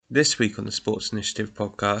This week on the Sports Initiative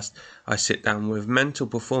podcast, I sit down with mental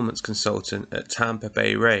performance consultant at Tampa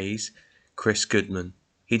Bay Rays, Kris Goodman.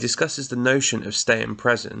 He discusses the notion of staying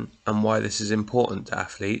present and why this is important to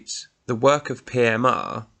athletes, the work of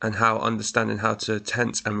PMR and how understanding how to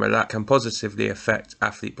tense and relax can positively affect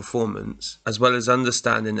athlete performance, as well as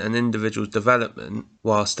understanding an individual's development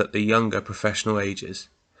whilst at the younger professional ages.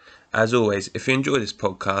 As always, if you enjoy this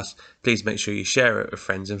podcast, please make sure you share it with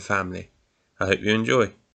friends and family. I hope you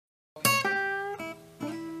enjoy.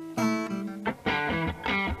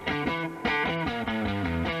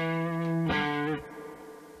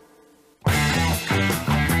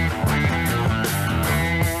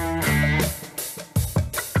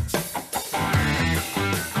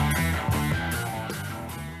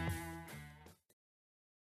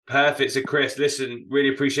 Perfect. So, Kris, listen, really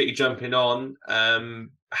appreciate you jumping on.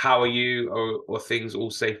 How are you? Or things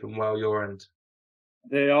all safe and well your end?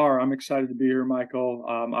 They are. I'm excited to be here, Michael.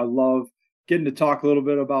 I love getting to talk a little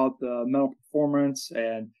bit about the mental performance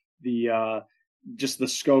and the just the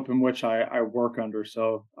scope in which I work under.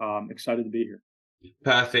 So excited to be here.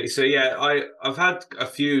 Perfect. So, yeah, I've had a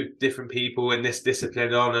few different people in this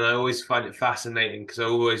discipline on, and I always find it fascinating because I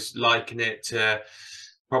always liken it to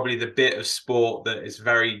probably the bit of sport that is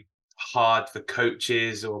very hard for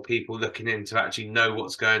coaches or people looking in to actually know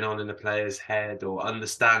what's going on in the player's head or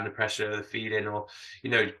understand the pressure of the feeling or,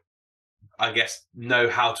 I guess, know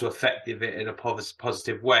how to effective it in a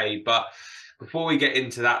positive way. But before we get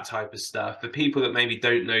into that type of stuff, for people that maybe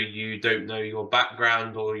don't know you, don't know your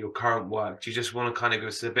background or your current work, do you just want to kind of give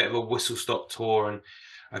us a bit of a whistle stop tour and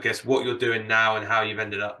I guess what you're doing now and how you've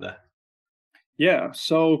ended up there? Yeah.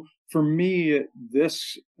 So for me,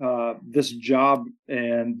 this job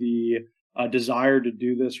and the desire to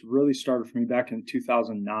do this really started for me back in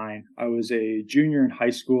 2009. I was a junior in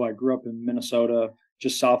high school. I grew up in Minnesota,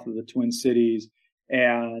 just south of the Twin Cities,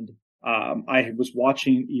 and I was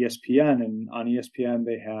watching ESPN, and on ESPN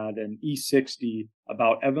they had an E60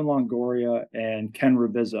 about Evan Longoria and Ken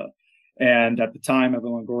Ravizza. And at the time,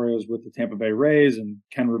 Evan Longoria was with the Tampa Bay Rays, and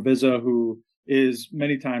Ken Ravizza, who is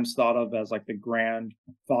many times thought of as like the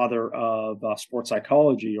grandfather of sports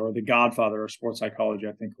psychology or the godfather of sports psychology.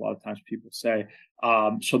 I think a lot of times people say.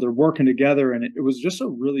 So they're working together, and it was just a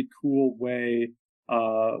really cool way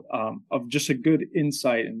of just a good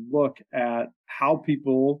insight and look at how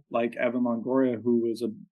people like Evan Longoria, who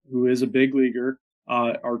is a big leaguer,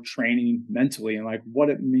 are training mentally and like what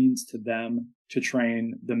it means to them to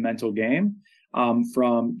train the mental game,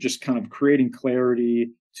 from just kind of creating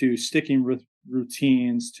clarity to sticking with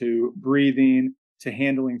routines to breathing to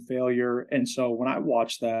handling failure. And so when I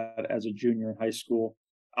watched that as a junior in high school,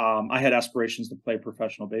 I had aspirations to play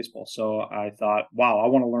professional baseball. So I thought, wow, I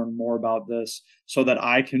want to learn more about this so that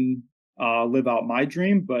I can live out my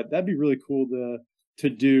dream. But that'd be really cool to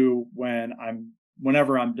do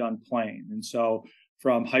whenever I'm done playing. And so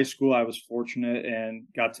from high school, I was fortunate and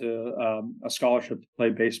got to a scholarship to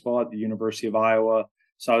play baseball at the University of Iowa.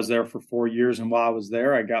 So I was there for 4 years. And while I was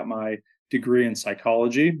there, I got my degree in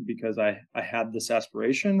psychology because I had this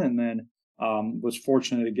aspiration, and then was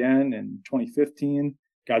fortunate again in 2015,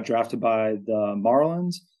 got drafted by the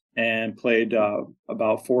Marlins and played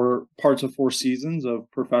about 4 seasons of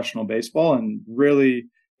professional baseball, and really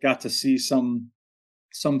got to see some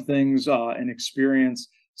things and experience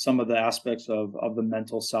some of the aspects of the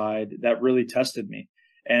mental side that really tested me.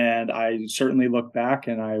 And I certainly look back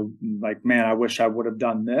and I like, man, I wish I would have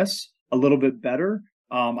done this a little bit better.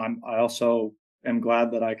 I also am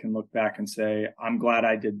glad that I can look back and say, I'm glad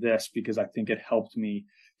I did this because I think it helped me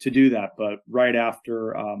to do that. But right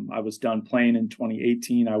after I was done playing in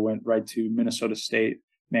 2018, I went right to Minnesota State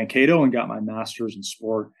Mankato and got my master's in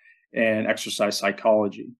sport and exercise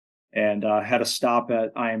psychology, and had a stop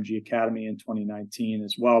at IMG Academy in 2019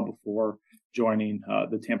 as well before joining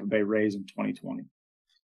the Tampa Bay Rays in 2020.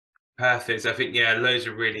 Perfect. I think, yeah, loads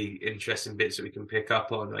of really interesting bits that we can pick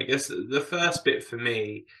up on. I guess the first bit for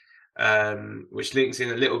me, which links in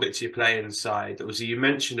a little bit to your playing side, obviously you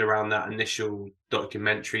mentioned around that initial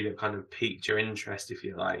documentary that kind of piqued your interest, if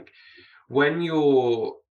you like. When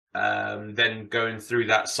you're then going through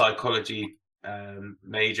that psychology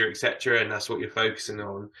major, etc., and that's what you're focusing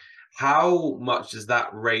on, how much does that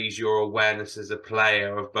raise your awareness as a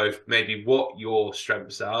player of both maybe what your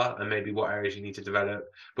strengths are and maybe what areas you need to develop,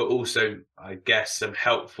 but also, I guess, some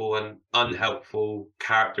helpful and unhelpful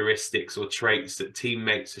characteristics or traits that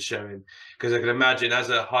teammates are showing? Because I can imagine as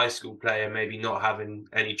a high school player, maybe not having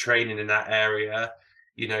any training in that area,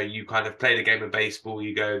 you kind of play the game of baseball,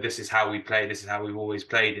 you go, this is how we play, this is how we've always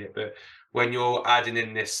played it. But when you're adding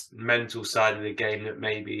in this mental side of the game that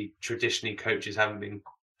maybe traditionally coaches haven't been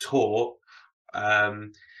taught,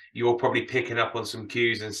 you're probably picking up on some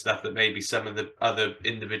cues and stuff that maybe some of the other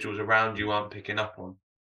individuals around you aren't picking up on.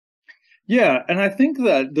 Yeah, and I think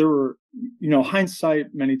that there were, hindsight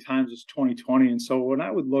many times is 2020. And so when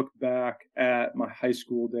I would look back at my high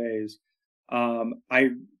school days,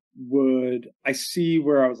 I see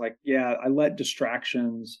where I was like, yeah, I let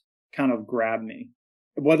distractions kind of grab me.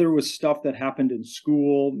 Whether it was stuff that happened in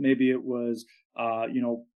school, maybe it was,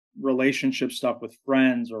 relationship stuff with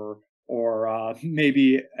friends, or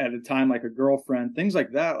maybe at a time like a girlfriend, things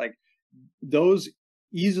like that. Like those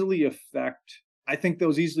easily affect I think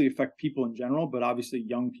those easily affect people in general, but obviously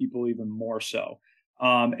young people even more so.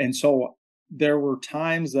 And so there were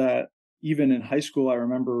times that even in high school, I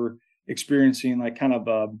remember experiencing like kind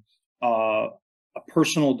of a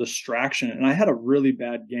personal distraction, and I had a really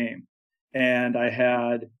bad game, and I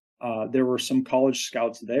had there were some college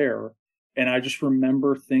scouts there, and I just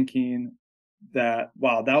remember thinking that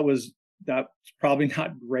wow, that's probably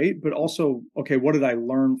not great, but also okay, what did I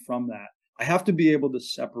learn from that? I have to be able to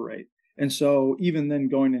separate. And so even then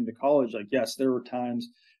going into college, like, yes, there were times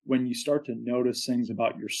when you start to notice things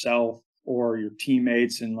about yourself or your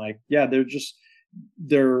teammates, and like, yeah,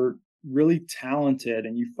 they're really talented.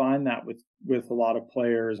 And you find that with a lot of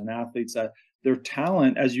players and athletes that their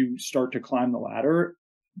talent, as you start to climb the ladder,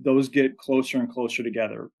 those get closer and closer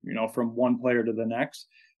together, from one player to the next.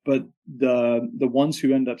 But the ones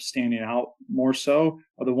who end up standing out more so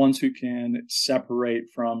are the ones who can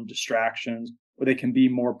separate from distractions, or they can be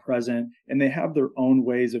more present, and they have their own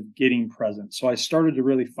ways of getting present. So I started to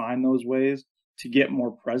really find those ways to get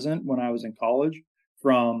more present when I was in college,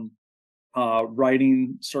 from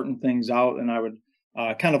writing certain things out. And I would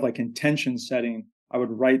kind of like intention setting. I would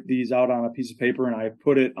write these out on a piece of paper, and I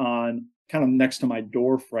put it on kind of next to my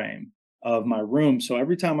door frame of my room. So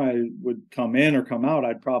every time I would come in or come out,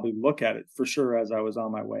 I'd probably look at it for sure as I was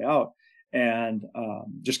on my way out, and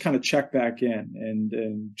just kind of check back in,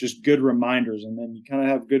 and just good reminders. And then you kind of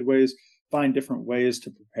have good ways, find different ways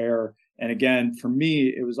to prepare. And again, for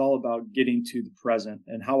me, it was all about getting to the present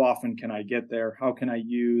and how often can I get there? How can I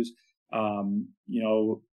use, you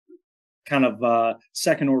know, kind of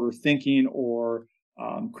second order thinking, or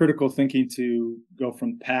critical thinking, to go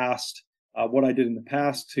from past, what I did in the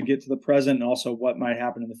past, to get to the present, and also what might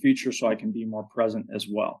happen in the future so I can be more present as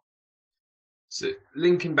well. So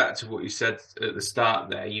linking back to what you said at the start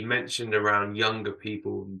there, you mentioned around younger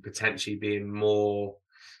people potentially being more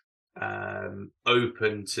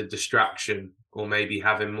open to distraction, or maybe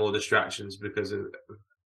having more distractions because of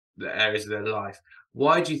the areas of their life.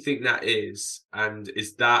 Why do you think that is? And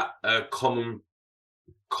is that a common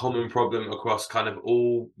problem across kind of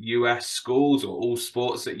all US schools or all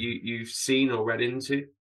sports that you've seen or read into?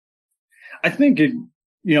 I think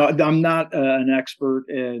I'm not an expert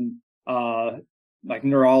in uh, like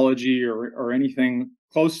neurology or anything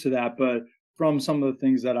close to that, but from some of the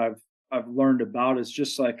things that I've learned about, is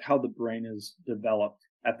just like how the brain is developed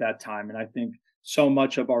at that time. And I think so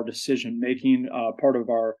much of our decision making, part of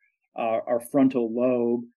our frontal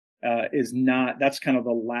lobe, is not. That's kind of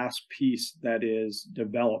the last piece that is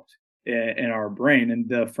developed in our brain, and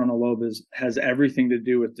the frontal lobe has everything to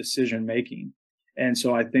do with decision making. And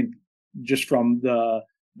so I think just from the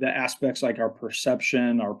aspects like our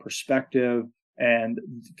perception, our perspective, and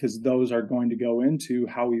because those are going to go into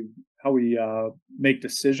how we make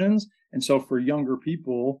decisions. And so for younger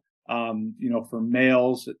people, for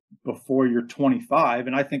males before you're 25,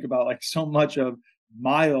 and I think about like so much of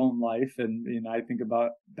my own life, and I think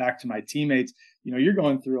about back to my teammates. You're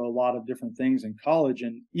going through a lot of different things in college,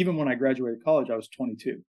 and even when I graduated college, I was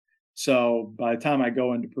 22. So by the time I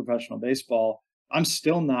go into professional baseball, I'm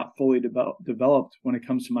still not fully developed when it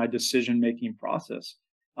comes to my decision making process.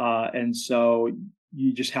 And so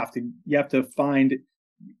you have to find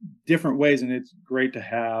different ways, and it's great to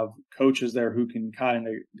have coaches there who can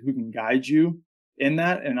guide you in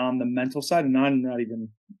that, and on the mental side. And I'm not even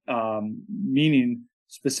meaning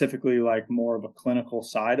specifically like more of a clinical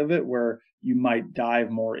side of it, where you might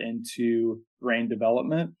dive more into brain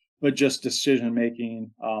development, but just decision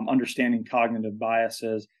making, understanding cognitive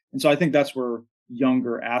biases. And so I think that's where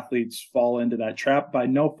younger athletes fall into that trap by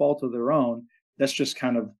no fault of their own. That's just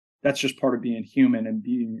part of being human, and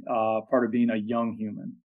being part of being a young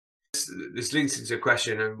human. This links into a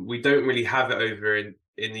question, and we don't really have it over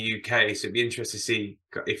in the UK. So it'd be interesting to see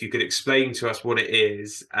if you could explain to us what it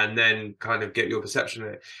is, and then kind of get your perception of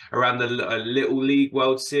it around the Little League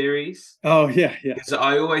World Series. Oh yeah, yeah. Because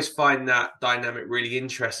I always find that dynamic really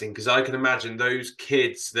interesting, because I can imagine those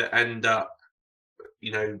kids that end up,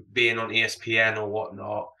 being on ESPN or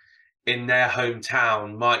whatnot, in their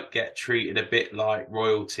hometown might get treated a bit like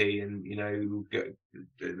royalty, and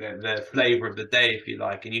the flavor of the day, if you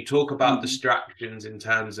like. And you talk about Mhm. distractions in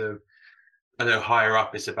terms of, I know higher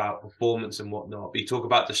up it's about performance and whatnot, but you talk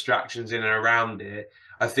about distractions in and around it.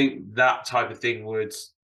 I think that type of thing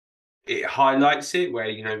it highlights it,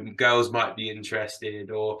 where girls might be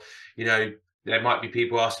interested, or you know there might be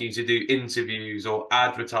people asking you to do interviews or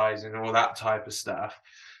advertising or all that type of stuff.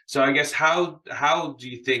 So I guess how do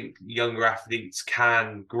you think younger athletes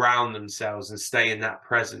can ground themselves and stay in that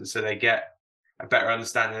presence, so they get a better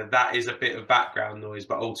understanding that that is a bit of background noise,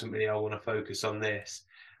 but ultimately I want to focus on this.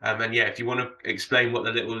 And yeah, if you want to explain what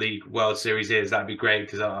the Little League World Series is, that'd be great,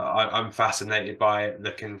 because I'm fascinated by it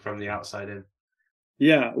looking from the outside in.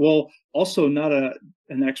 Yeah, well, also not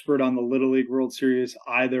an expert on the Little League World Series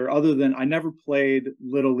either, other than I never played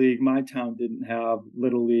Little League. My town didn't have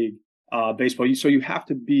Little League baseball. So you have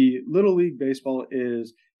to be Little League baseball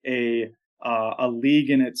is a league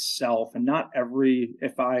in itself, and not every,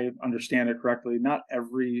 if I understand it correctly, not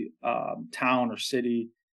every town or city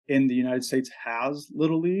in the United States has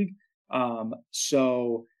Little League.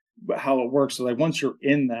 So how it works is like once you're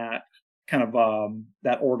in that kind of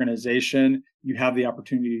that organization, you have the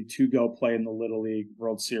opportunity to go play in the Little League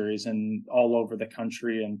World Series and all over the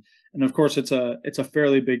country. And of course, it's a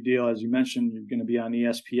fairly big deal. As you mentioned, you're going to be on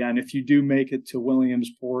ESPN. If you do make it to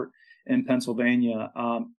Williamsport in Pennsylvania,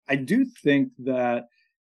 I do think that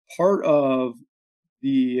part of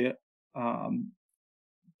the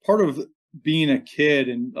part of being a kid,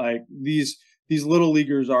 and like these little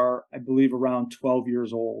leaguers are, I believe, around 12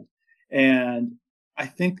 years old, and I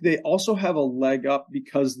think they also have a leg up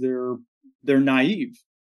because they're naive,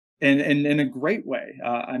 and in a great way.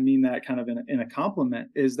 I mean that kind of in a compliment,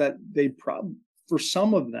 is that they probably, for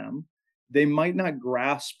some of them, they might not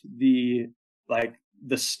grasp like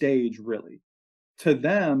the stage really. To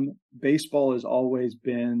them, baseball has always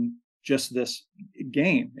been just this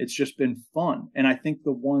game. It's just been fun. And I think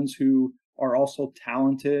the ones who are also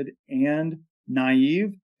talented and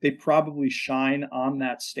naive, they probably shine on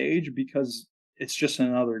that stage because it's just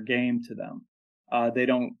another game to them. They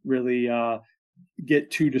don't really get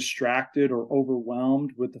too distracted or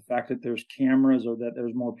overwhelmed with the fact that there's cameras, or that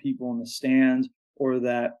there's more people in the stands, or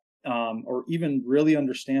that or even really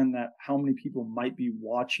understand that how many people might be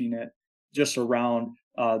watching it just around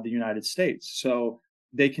the United States. So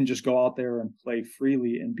they can just go out there and play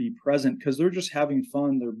freely and be present because they're just having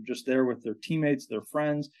fun. They're just there with their teammates, their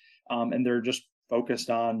friends, and they're just focused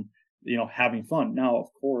on having fun. Now,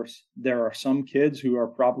 of course, there are some kids who are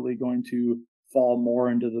probably going to fall more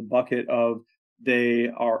into the bucket of they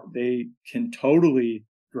can totally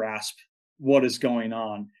grasp what is going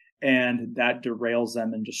on, and that derails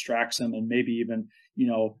them and distracts them, and maybe even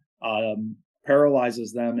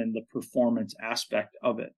paralyzes them in the performance aspect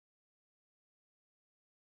of it.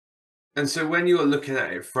 And so when you're looking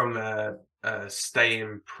at it from a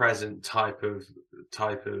staying present type of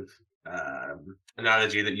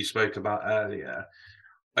analogy that you spoke about earlier,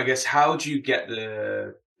 I guess how do you get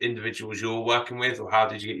the individuals you're working with, or how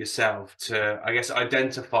did you get yourself to, I guess,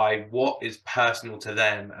 identify what is personal to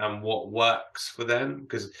them and what works for them?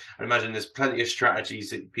 Because I imagine there's plenty of strategies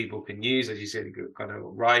that people can use, as you said, kind of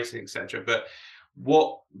writing, etc. But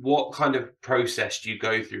what kind of process do you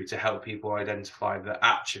go through to help people identify that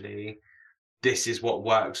actually this is what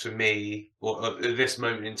works for me, or at this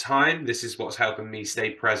moment in time, this is what's helping me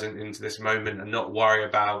stay present into this moment and not worry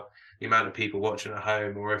about the amount of people watching at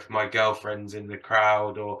home, or if my girlfriend's in the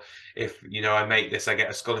crowd, or if I make this, I get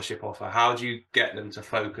a scholarship offer. How do you get them to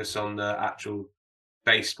focus on the actual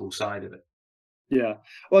baseball side of it? Yeah.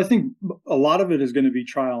 Well, I think a lot of it is going to be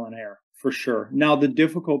trial and error for sure. Now, the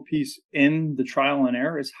difficult piece in the trial and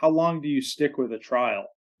error is how long do you stick with a trial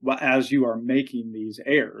as you are making these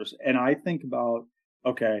errors? And I think about,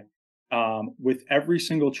 okay, with every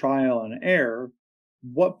single trial and error,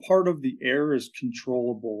 what part of the error is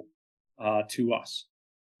controllable to us?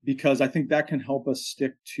 Because I think that can help us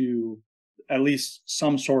stick to at least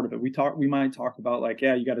some sort of it. We might talk about like,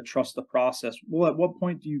 yeah, you got to trust the process. Well, at what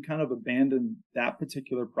point do you kind of abandon that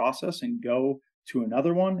particular process and go to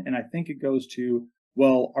another one? And I think it goes to,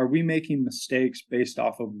 well, are we making mistakes based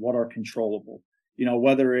off of what are controllable?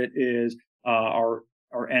 Whether it is our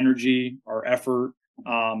energy, our effort,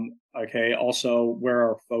 okay, also where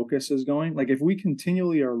our focus is going. Like if we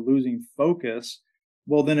continually are losing focus,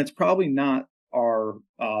 well, then it's probably not our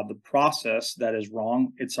the process that is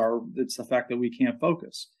wrong. It's the fact that we can't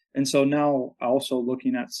focus. And so now also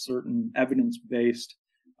looking at certain evidence based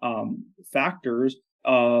factors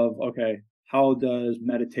of, okay, how does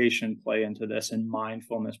meditation play into this and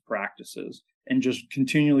mindfulness practices and just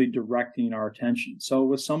continually directing our attention. So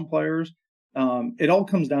with some players, it all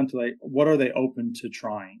comes down to like, what are they open to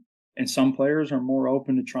trying? And some players are more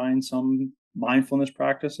open to trying some mindfulness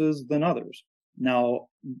practices than others. Now,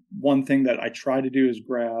 one thing that I try to do is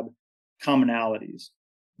grab commonalities.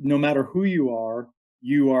 No matter who you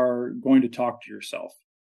are going to talk to yourself,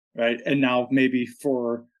 right? And now maybe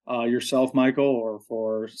for yourself, Michael, or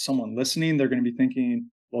for someone listening, they're going to be thinking,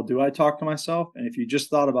 well, do I talk to myself? And if you just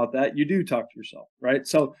thought about that, you do talk to yourself, right?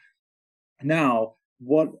 So now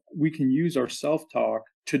what we can use our self-talk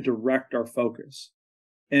to direct our focus.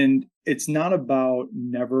 And it's not about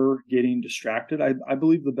never getting distracted. I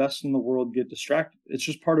believe the best in the world get distracted. It's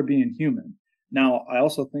just part of being human. Now, I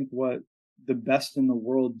also think what the best in the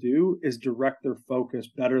world do is direct their focus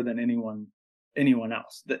better than anyone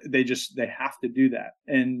else. They have to do that.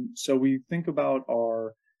 And so we think about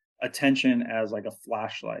our attention as like a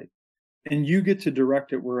flashlight, and you get to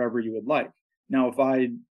direct it wherever you would like. Now, if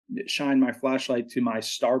I shine my flashlight to my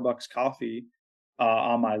Starbucks coffee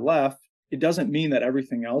on my left, it doesn't mean that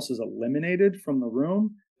everything else is eliminated from the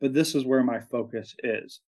room, but this is where my focus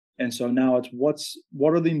is. And so now it's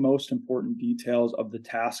what are the most important details of the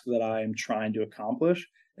task that I am trying to accomplish.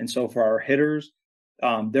 And so for our hitters,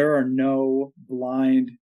 there are no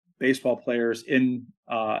blind baseball players in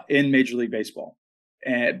Major League Baseball,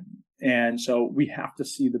 and so we have to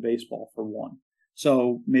see the baseball for one.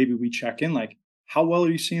 So maybe we check in like, how well are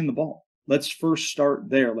you seeing the ball? Let's first start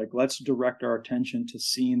there. Like, let's direct our attention to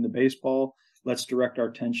seeing the baseball. Let's direct our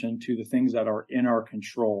attention to the things that are in our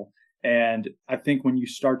control. And I think when you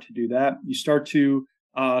start to do that, you start to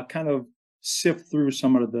kind of sift through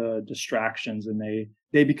some of the distractions, and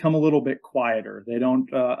they become a little bit quieter. They don't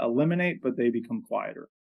eliminate, but they become quieter.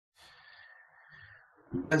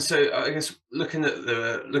 And so I guess looking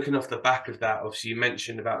off the back of that, obviously you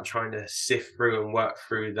mentioned about trying to sift through and work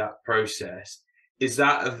through that process. Is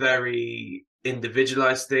that a very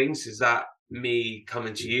individualized thing? So is that me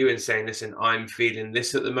coming to you and saying, listen, I'm feeling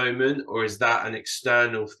this at the moment? Or is that an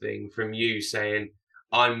external thing from you saying,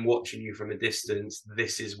 I'm watching you from a distance,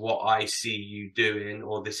 this is what I see you doing,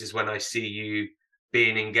 or this is when I see you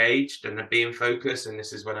being engaged and being focused, and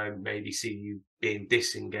this is when I maybe see you being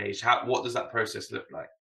disengaged? What does that process look like?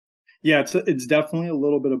 Yeah, it's definitely a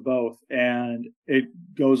little bit of both, and it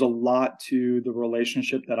goes a lot to the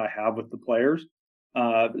relationship that I have with the players.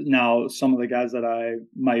 Now, some of the guys that I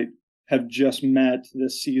might have just met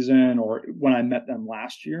this season, or when I met them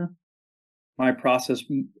last year, my process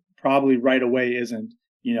probably right away isn't,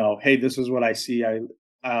 hey, this is what I see.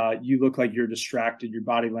 You look like you're distracted. Your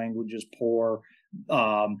body language is poor,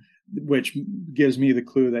 which gives me the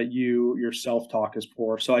clue that your self talk is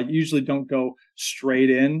poor. So I usually don't go straight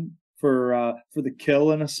in for the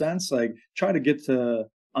kill in a sense. Like, try to get to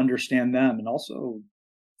understand them, and also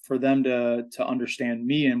for them to understand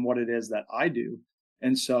me and what it is that I do.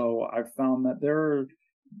 And so I've found that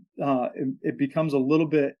it becomes a little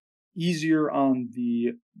bit easier on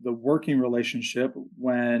the working relationship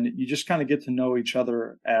when you just kind of get to know each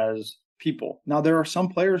other as people. Now, there are some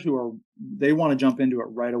players they want to jump into it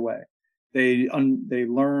right away. They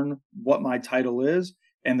learn what my title is,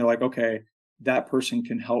 and they're like, okay, that person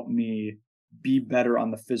can help me be better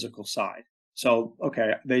on the physical side. So,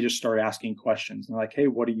 okay, they just start asking questions. And they're like, hey,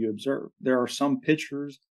 what do you observe? There are some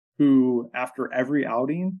pitchers who, after every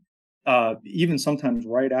outing, even sometimes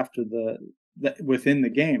right after within the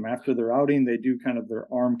game, after their outing, they do kind of their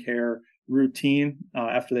arm care routine.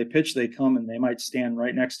 After they pitch, they come and they might stand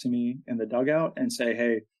right next to me in the dugout and say,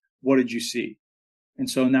 hey, what did you see? And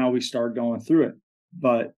so now we start going through it.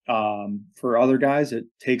 But for other guys, it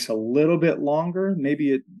takes a little bit longer.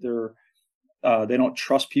 Maybe they don't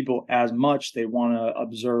trust people as much. They want to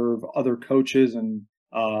observe other coaches, and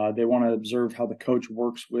they want to observe how the coach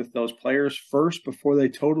works with those players first before they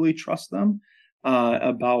totally trust them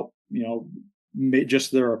about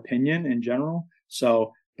just their opinion in general.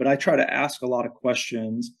 So, but I try to ask a lot of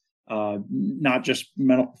questions, not just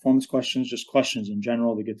mental performance questions, just questions in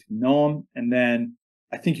general to get to know them. And then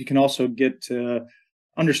I think you can also get to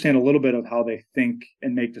understand a little bit of how they think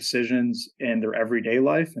and make decisions in their everyday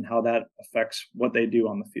life, and how that affects what they do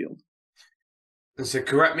on the field. And so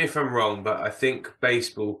correct me if I'm wrong, but I think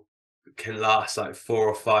baseball can last like 4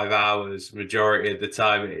 or 5 hours majority of the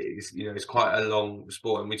time. It's quite a long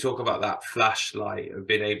sport, and we talk about that flashlight of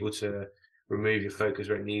being able to remove your focus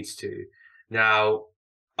where it needs to. Now,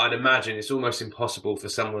 I'd imagine it's almost impossible for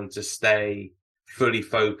someone to stay fully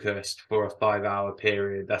focused for a 5 hour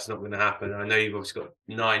period. That's not going to happen. I know you've obviously got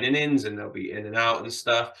 9 innings and they'll be in and out and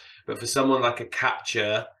stuff, but for someone like a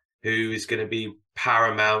catcher who is going to be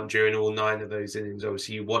paramount during all 9 of those innings.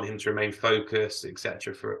 Obviously, you want him to remain focused,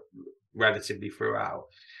 etc., for relatively throughout.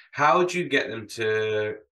 How do you get them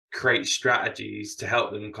to create strategies to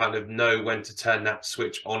help them kind of know when to turn that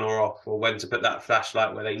switch on or off, or when to put that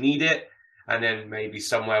flashlight where they need it, and then maybe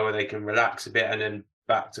somewhere where they can relax a bit, and then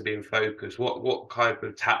back to being focused? What type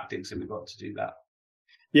of tactics have we got to do that?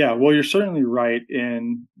 Yeah, well, you're certainly right.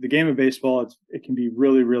 In the game of baseball, it can be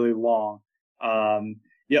really, really long. Um,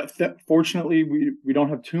 yeah, fortunately, we don't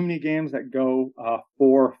have too many games that go 4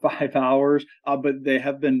 or 5 hours, but they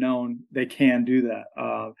have been known they can do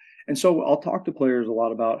that. And so I'll talk to players a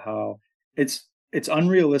lot about how it's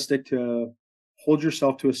unrealistic to hold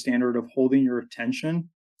yourself to a standard of holding your attention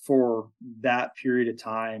for that period of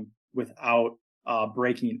time without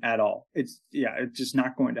breaking at all. It's just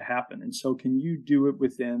not going to happen. And so, can you do it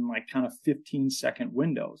within like kind of 15-second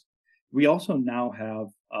windows? We also now have,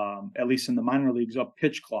 at least in the minor leagues, a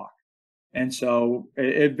pitch clock, and so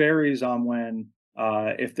it varies on when.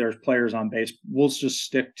 If there's players on base, we'll just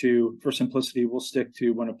stick to, for simplicity, we'll stick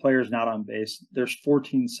to when a player's not on base, there's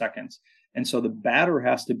 14 seconds. And so the batter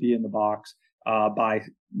has to be in the box by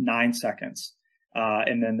 9 seconds.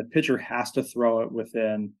 And then the pitcher has to throw it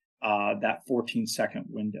within that 14-second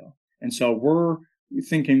window. And so we're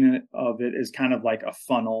thinking of it as kind of like a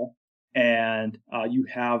funnel, and you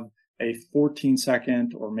have a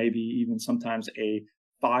 14-second or maybe even sometimes a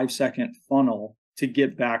 5-second funnel to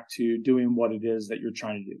get back to doing what it is that you're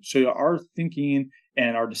trying to do. So our thinking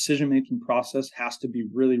and our decision-making process has to be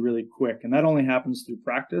really, really quick. And that only happens through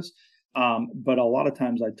practice. But a lot of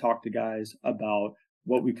times I talk to guys about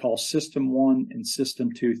what we call system 1 and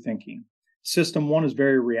system 2 thinking. System 1 is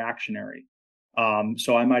very reactionary.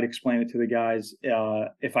 So I might explain it to the guys.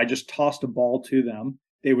 If I just tossed a ball to them,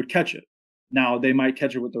 they would catch it. Now, they might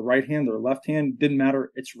catch it with their right hand or left hand. Didn't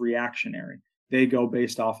matter. It's reactionary. They go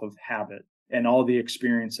based off of habit and all the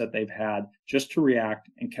experience that they've had just to react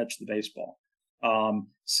and catch the baseball.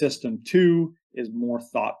 System 2 is more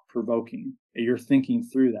thought-provoking. You're thinking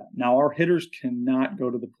through that. Now, our hitters cannot go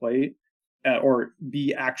to the plate or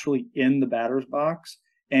be actually in the batter's box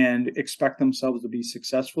and expect themselves to be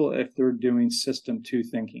successful if they're doing system 2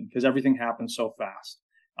 thinking, because everything happens so fast.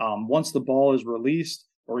 Once the ball is released,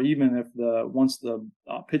 or even if once the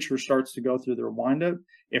pitcher starts to go through their windup,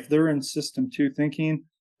 if they're in system 2 thinking,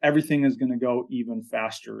 everything is going to go even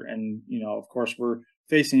faster. And, of course, we're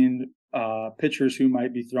facing pitchers who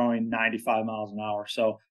might be throwing 95 miles an hour.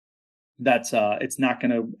 So that's it's not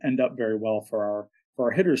going to end up very well for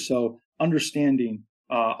our hitters. So understanding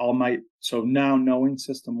so now knowing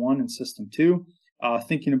system 1 and system 2,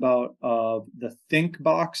 thinking about the think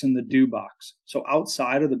box and the do box. So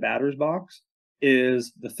outside of the batter's box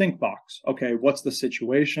is the think box. Okay, what's the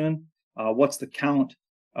situation? What's the count?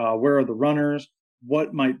 Where are the runners?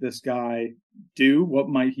 What might this guy do? What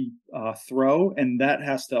might he throw? And that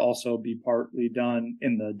has to also be partly done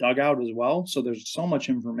in the dugout as well. So there's so much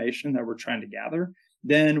information that we're trying to gather.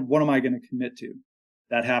 Then what am I going to commit to?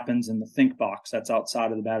 That happens in the think box. That's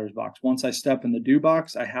outside of the batter's box. Once I step in the do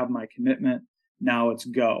box, I have my commitment. Now it's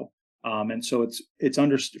go. And so it's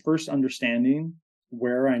first understanding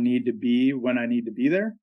where I need to be when I need to be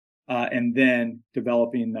there, and then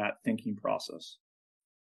developing that thinking process.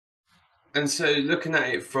 And so, looking at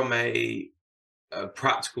it from a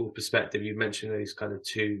practical perspective, you mentioned those kind of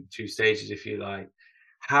two stages, if you like.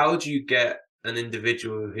 How do you get an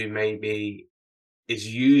individual who maybe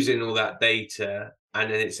is using all that data and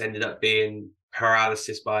then it's ended up being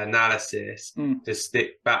paralysis by analysis to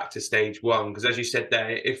stick back to stage 1? Because as you said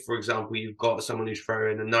there, if, for example, you've got someone who's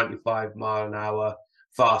throwing a 95-mile-an-hour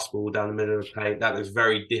fastball down the middle of the plate, that looks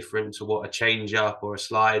very different to what a change-up or a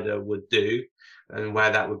slider would do, and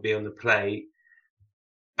where that would be on the plate.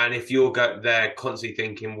 And if you're there constantly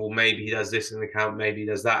thinking, well, maybe he does this in the count, maybe he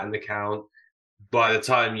does that in the count, by the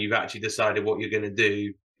time you've actually decided what you're going to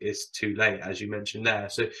do, it's too late, as you mentioned there.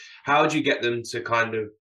 So how do you get them to kind of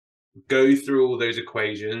go through all those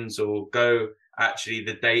equations, or go, actually,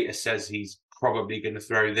 the data says he's probably going to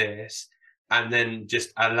throw this, and then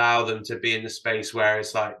just allow them to be in the space where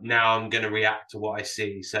it's like, now I'm going to react to what I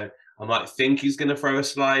see. So I might think he's going to throw a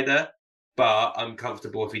slider, but I'm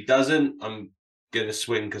comfortable if he doesn't, I'm going to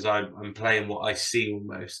swing because I'm playing what I see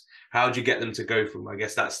almost. How do you get them to go from, I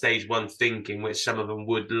guess, that stage 1 thinking, which some of them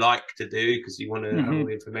would like to do because you want to have all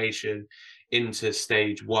the information, into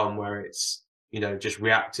stage 1 where it's, just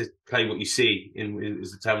react to, play what you see,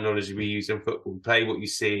 is the terminology we use in football. Play what you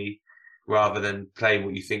see rather than play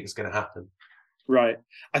what you think is going to happen. Right.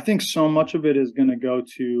 I think so much of it is going to go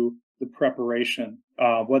to the preparation,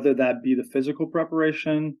 whether that be the physical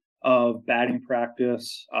preparation, of batting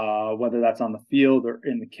practice, whether that's on the field or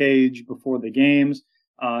in the cage before the games.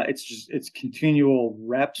 It's continual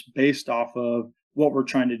reps based off of what we're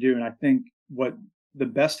trying to do. And I think what the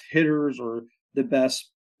best hitters or the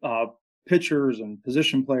best pitchers and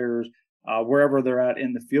position players, wherever they're at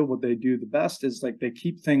in the field, what they do the best is like they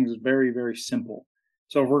keep things very, very simple.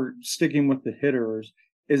 So if we're sticking with the hitters,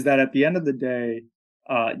 is that at the end of the day,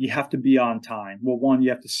 you have to be on time. Well, one, you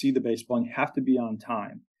have to see the baseball and you have to be on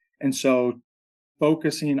time. And so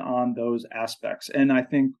focusing on those aspects. And I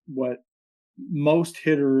think what most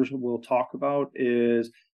hitters will talk about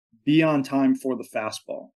is be on time for the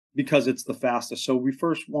fastball because it's the fastest. So we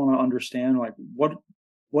first want to understand like what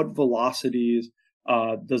velocities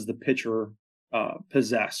does the pitcher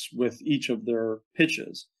possess with each of their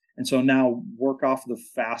pitches. And so now work off the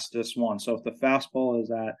fastest one. So if the fastball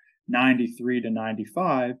is at 93 to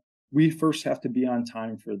 95, we first have to be on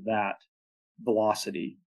time for that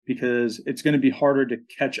velocity because it's going to be harder to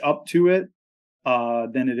catch up to it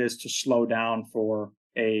than it is to slow down for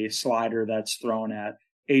a slider that's thrown at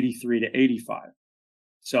 83 to 85.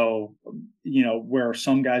 So, where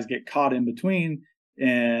some guys get caught in between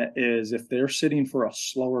is if they're sitting for a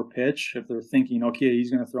slower pitch, if they're thinking, okay, he's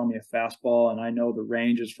going to throw me a fastball and I know the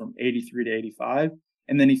range is from 83 to 85,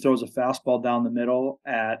 and then he throws a fastball down the middle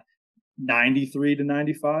at 93 to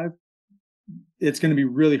 95, it's going to be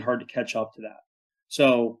really hard to catch up to that.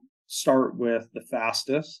 So start with the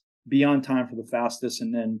fastest, be on time for the fastest,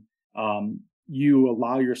 and then you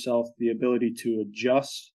allow yourself the ability to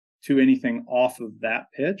adjust to anything off of that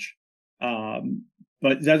pitch.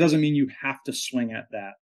 But that doesn't mean you have to swing at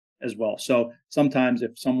that as well. So sometimes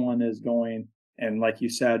if someone is going, and like you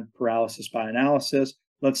said, paralysis by analysis,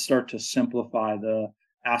 let's start to simplify the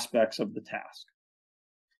aspects of the task.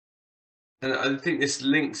 And I think this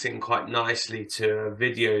links in quite nicely to a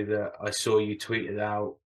video that I saw you tweeted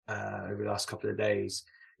out over the last couple of days.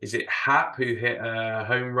 Is it Hap who hit a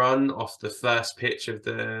home run off the first pitch of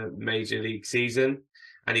the Major League season?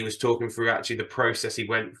 And he was talking through actually the process he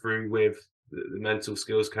went through with the mental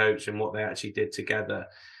skills coach and what they actually did together.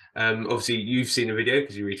 Obviously, you've seen the video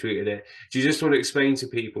because you retweeted it. Do you just want to explain to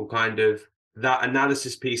people kind of that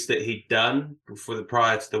analysis piece that he'd done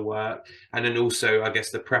prior to the work, and then also, I guess,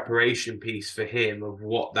 the preparation piece for him of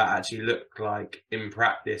what that actually looked like in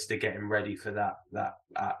practice to get him ready for that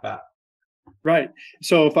at bat? Right.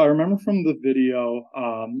 So if I remember from the video,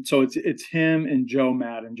 so it's him and Joe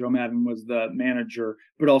Madden. Joe Madden was the manager,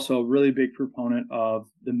 but also a really big proponent of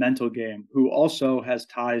the mental game, who also has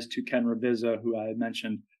ties to Ken Ravizza, who I had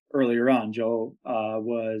mentioned earlier on. Joe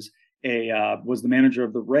was the manager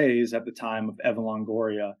of the Rays at the time of Evan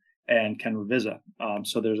Longoria and Ken Ravizza.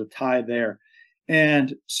 So there's a tie there.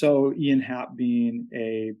 And so Ian Happ being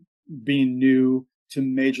new to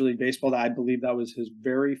Major League Baseball, I believe that was his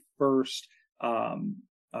very first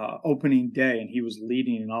opening day, and he was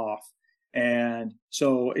leading it off. And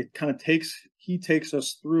so it kind of he takes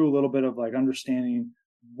us through a little bit of like understanding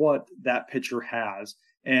what that pitcher has.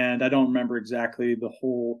 And I don't remember exactly the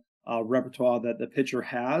whole repertoire that the pitcher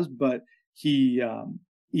has, but Ian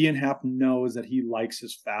Happ knows that he likes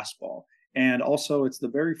his fastball. And also it's the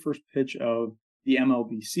very first pitch of the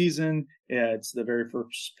MLB season. It's the very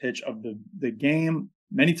first pitch of the game.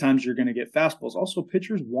 Many times you're going to get fastballs. Also,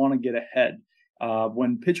 pitchers want to get ahead.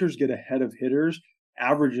 When pitchers get ahead of hitters,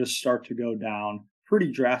 averages start to go down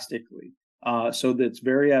pretty drastically. So that's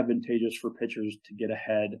very advantageous for pitchers to get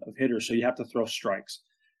ahead of hitters. So you have to throw strikes.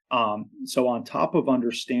 So on top of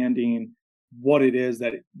understanding what it is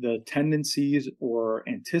that the tendencies or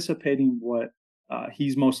anticipating what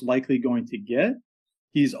he's most likely going to get,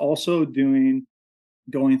 he's also going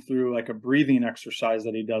through like a breathing exercise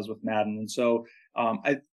that he does with Madden. And so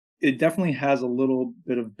it definitely has a little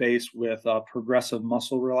bit of base with progressive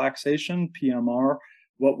muscle relaxation, PMR,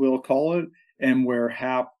 what we'll call it, and where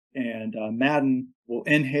Hap and Madden will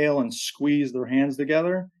inhale and squeeze their hands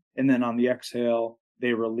together, and then on the exhale,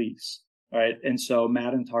 they release, right? And so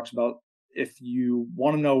Madden talks about if you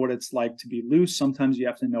want to know what it's like to be loose, sometimes you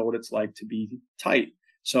have to know what it's like to be tight.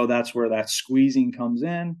 So that's where that squeezing comes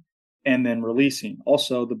in and then releasing.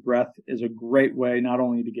 Also, the breath is a great way not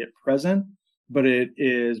only to get present, but it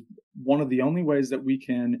is one of the only ways that we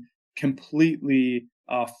can completely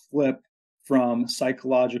flip from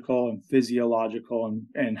psychological and physiological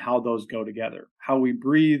and how those go together. How we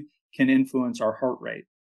breathe can influence our heart rate.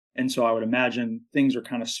 And so I would imagine things are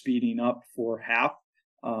kind of speeding up for Hap,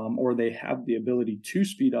 or they have the ability to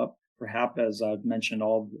speed up for Hap, as I've mentioned,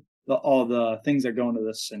 all the things that go into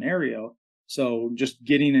this scenario. So just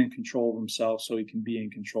getting in control of himself so he can be in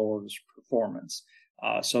control of his performance.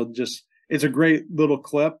 So just, it's a great little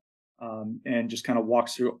clip. and just kind of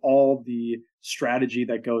walks through all the strategy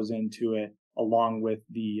that goes into it, along with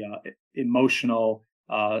the emotional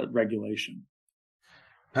regulation.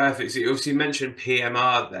 Perfect. So you obviously mentioned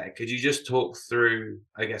PMR there. Could you just talk through,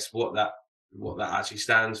 I guess, what that actually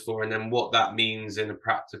stands for, and then what that means in a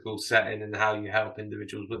practical setting, and how you help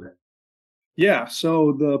individuals with it? Yeah,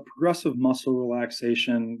 so the progressive muscle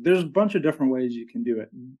relaxation, there's a bunch of different ways you can do it.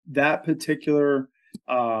 That particular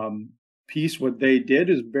um, piece, what they did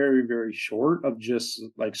is very, very short of just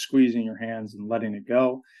like squeezing your hands and letting it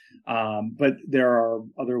go. But there are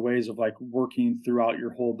other ways of like working throughout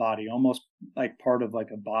your whole body, almost like part of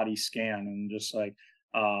like a body scan, and just like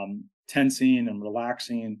tensing and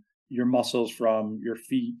relaxing your muscles from your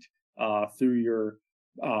feet through your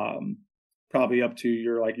um, probably up to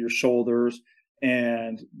your like your shoulders,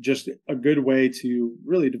 and just a good way to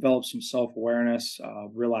really develop some self-awareness,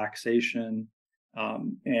 relaxation,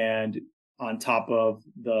 and on top of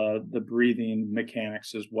the breathing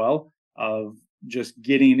mechanics as well, of just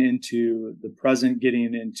getting into the present,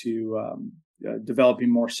 getting into developing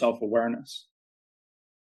more self-awareness.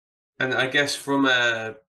 And I guess from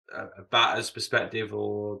a batter's perspective,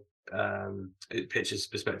 or pitcher's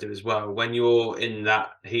perspective as well, when you're in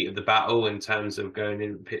that heat of the battle in terms of going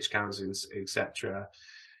in pitch counts and etc.,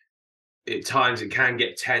 at times it can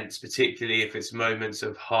get tense, particularly if it's moments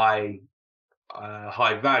of high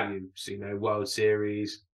value. So, World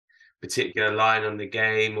Series, particular line on the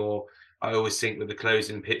game, or I always think with the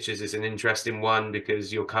closing pitches is an interesting one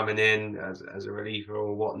because you're coming in as a reliever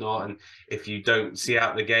or whatnot, and if you don't see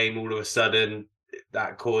out the game, all of a sudden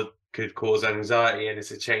could cause anxiety, and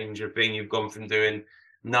it's a change of thing. You've gone from doing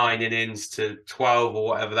 9 innings to 12 or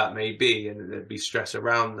whatever that may be, and there'd be stress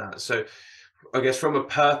around that. So I guess from a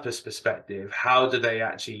purpose perspective, how do they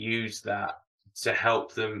actually use that to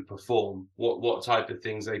help them perform? What type of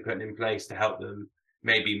things are they putting in place to help them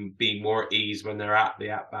maybe be more at ease when they're at the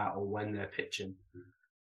at bat or when they're pitching?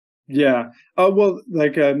 Yeah. Well,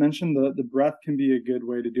 like I mentioned, the breath can be a good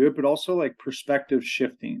way to do it, but also like perspective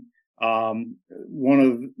shifting. One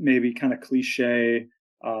of maybe kind of cliche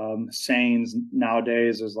sayings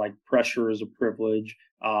nowadays is like pressure is a privilege.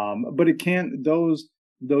 But it can those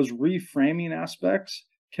reframing aspects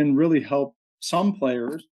can really help some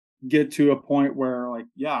players get to a point where like,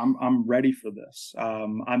 yeah, I'm ready for this.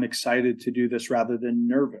 I'm excited to do this rather than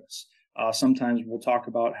nervous. Sometimes we'll talk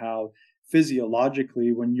about how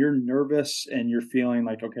physiologically, when you're nervous and you're feeling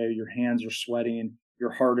like, okay, your hands are sweating, your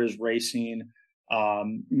heart is racing,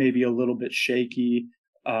 maybe a little bit shaky,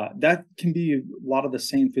 that can be a lot of the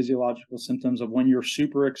same physiological symptoms of when you're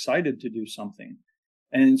super excited to do something.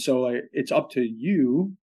 And so it's up to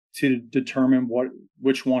you to determine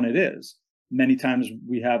which one it is. Many times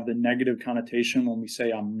we have the negative connotation when we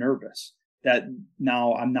say I'm nervous, that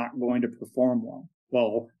now I'm not going to perform well.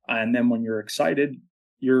 Well, and then when you're excited,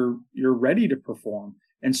 you're ready to perform.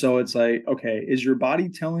 And so it's like, okay, is your body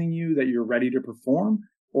telling you that you're ready to perform,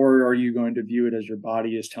 or are you going to view it as your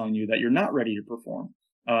body is telling you that you're not ready to perform?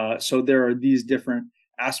 So there are these different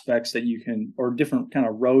aspects that you can, or different kind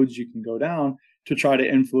of roads you can go down to try to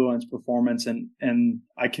influence performance. And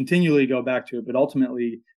I continually go back to it, but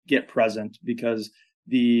ultimately get present, because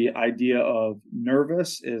the idea of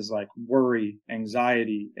nervous is like worry,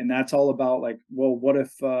 anxiety, and that's all about like, well, what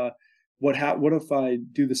if what if I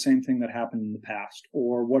do the same thing that happened in the past,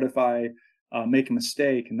 or what if I make a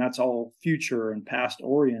mistake? And that's all future and past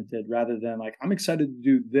oriented, rather than like, I'm excited to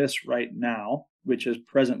do this right now, which is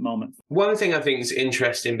present moment. One thing I think is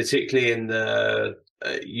interesting, particularly in the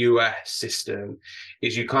US system,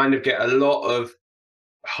 is you kind of get a lot of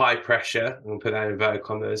high pressure, and we'll put that in inverted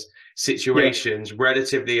commas, Yeah. situations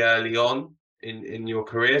relatively early on in your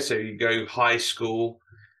career. So you go high school,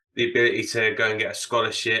 the ability to go and get a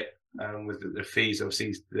scholarship, with the fees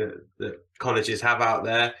obviously the colleges have out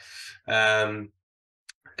there. And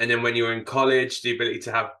then when you're in college, the ability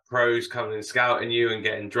to have pros coming and scouting you and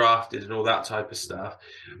getting drafted and all that type of stuff.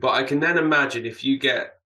 But I can then imagine if you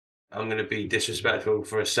get, I'm going to be disrespectful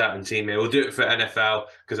for a certain team here. We'll do it for NFL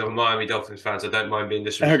because I'm a Miami Dolphins fan, so I don't mind being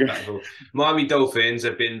Okay. disrespectful. Miami Dolphins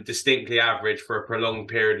have been distinctly average for a prolonged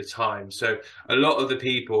period of time. So a lot of the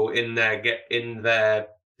people in their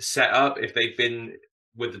setup, if they've been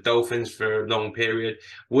with the Dolphins for a long period,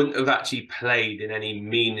 wouldn't have actually played in any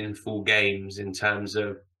meaningful games in terms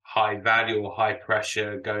of high value or high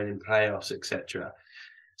pressure going in playoffs, etc.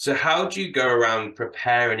 So how do you go around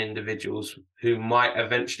preparing individuals who might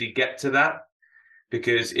eventually get to that?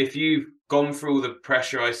 Because if you've gone through all the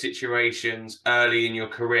pressurized situations early in your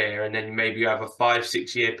career, and then maybe you have a 5,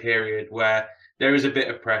 6 year period where there is a bit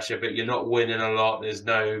of pressure, but you're not winning a lot, there's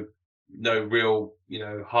no no real,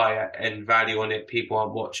 high end value on it. People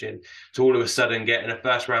aren't watching. To all of a sudden getting a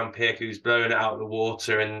first round pick who's blowing it out of the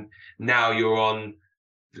water, and now you're on,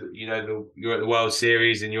 you're at the World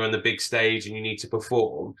Series and you're on the big stage and you need to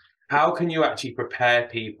perform. How can you actually prepare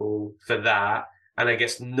people for that? And I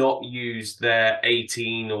guess not use their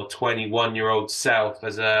 18 or 21-year-old self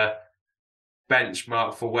as a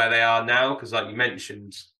benchmark for where they are now, because like you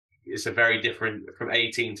mentioned, it's a very different from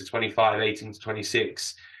 18 to 25, 18 to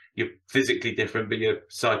 26. You're physically different, but you're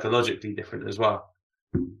psychologically different as well.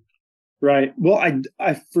 Right. Well,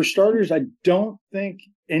 I for starters, I don't think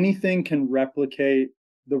anything can replicate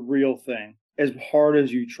the real thing as hard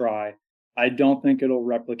as you try. I don't think it'll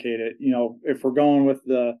replicate it. If we're going with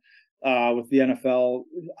the NFL,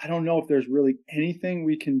 I don't know if there's really anything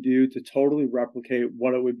we can do to totally replicate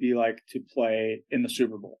what it would be like to play in the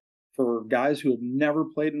Super Bowl. For guys who have never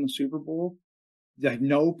played in the Super Bowl, like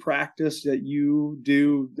no practice that you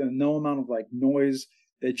do, no amount of like noise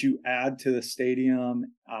that you add to the stadium,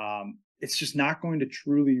 it's just not going to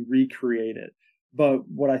truly recreate it. But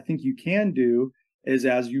what I think you can do is,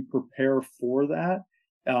 as you prepare for that,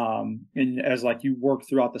 and as like you work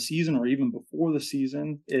throughout the season or even before the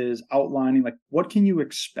season, is outlining like what can you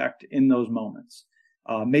expect in those moments.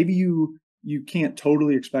 Maybe you can't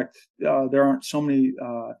totally expect. There aren't so many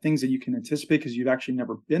things that you can anticipate because you've actually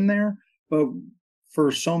never been there. But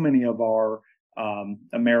for so many of our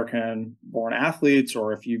American-born athletes,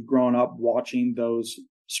 or if you've grown up watching those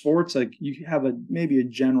sports, like you have maybe a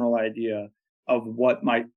general idea of what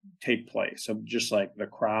might take place, of just like the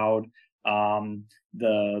crowd,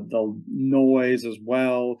 the noise as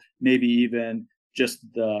well, maybe even just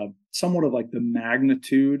the somewhat of like the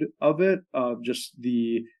magnitude of it, of just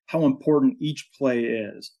the how important each play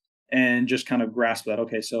is, and just kind of grasp that.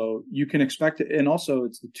 Okay, so you can expect it, and also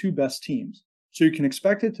it's the two best teams, so you can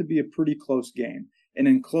expect it to be a pretty close game. And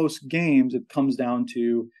in close games, it comes down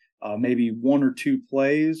to maybe one or two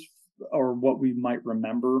plays, or what we might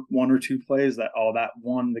remember, one or two plays that, oh, that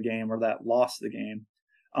won the game or that lost the game.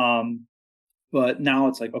 But now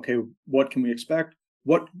it's like, okay, what can we expect?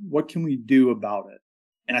 What can we do about it?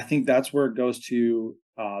 And I think that's where it goes to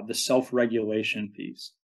the self-regulation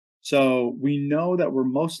piece. So we know that we're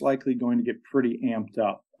most likely going to get pretty amped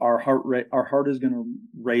up. Our heart is going to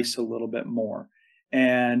race a little bit more.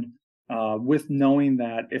 And with knowing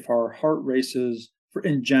that if our heart races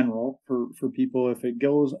in general, for people, if it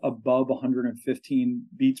goes above 115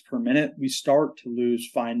 beats per minute, we start to lose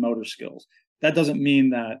fine motor skills. That doesn't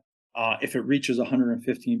mean that if it reaches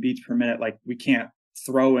 115 beats per minute, like we can't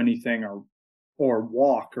throw anything or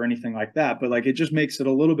walk or anything like that. But like it just makes it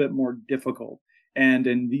a little bit more difficult. And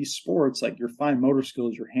in these sports, like your fine motor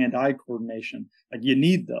skills, your hand-eye coordination, like you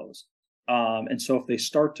need those. And so if they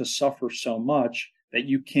start to suffer so much that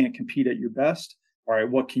you can't compete at your best, all right,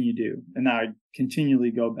 what can you do? And I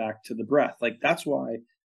continually go back to the breath. Like that's why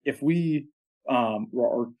if we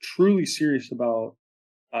are truly serious about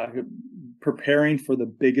preparing for the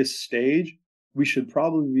biggest stage, we should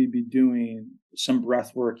probably be doing some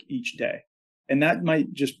breath work each day. And that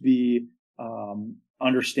might just be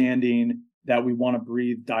understanding that we want to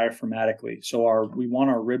breathe diaphragmatically. So we want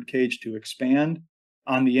our rib cage to expand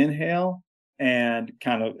on the inhale and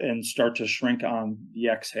start to shrink on the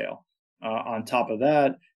exhale. On top of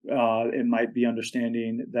that, it might be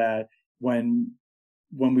understanding that when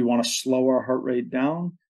we want to slow our heart rate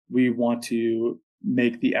down, we want to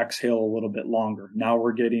make the exhale a little bit longer. Now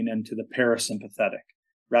we're getting into the parasympathetic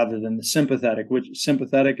rather than the sympathetic, which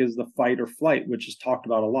sympathetic is the fight or flight, which is talked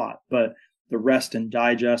about a lot. But the rest and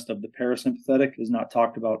digest of the parasympathetic is not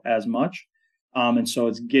talked about as much. And so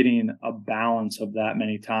it's getting a balance of that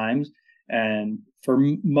many times. And for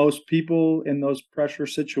most people in those pressure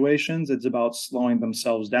situations, it's about slowing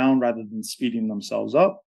themselves down rather than speeding themselves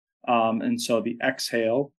up. And so the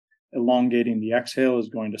exhale, elongating the exhale, is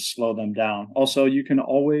going to slow them down. Also, you can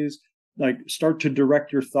always like start to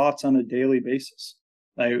direct your thoughts on a daily basis.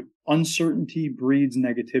 Like uncertainty breeds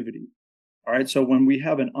negativity. All right. So when we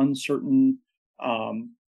have an uncertain,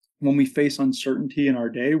 when we face uncertainty in our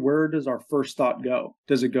day, where does our first thought go?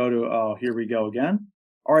 Does it go to, oh, here we go again?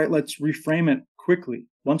 All right, let's reframe it quickly.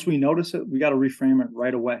 Once we notice it, we got to reframe it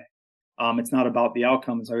right away. It's not about the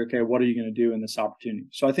outcome. It's like, okay, what are you going to do in this opportunity?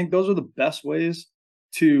 So I think those are the best ways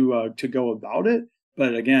to go about it.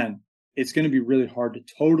 But again, it's going to be really hard to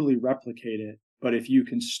totally replicate it. But if you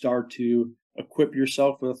can start to equip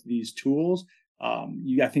yourself with these tools, I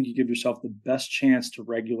think you give yourself the best chance to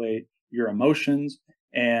regulate your emotions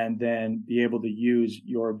and then be able to use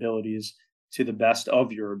your abilities to the best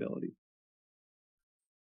of your ability.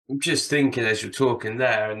 I'm just thinking as you're talking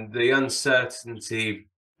there, and the uncertainty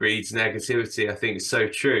breeds negativity. I think it's so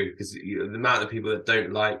true, because the amount of people that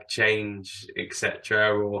don't like change,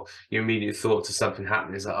 etc., or your immediate thought to something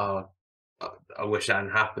happening is like, oh, I wish that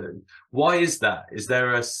hadn't happened. Why is that? Is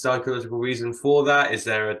there a psychological reason for that? Is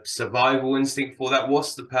there a survival instinct for that?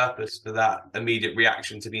 What's the purpose for that immediate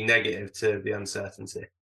reaction to be negative to the uncertainty?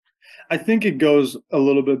 I think it goes a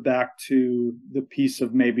little bit back to the piece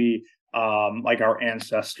of maybe like our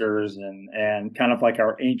ancestors and kind of like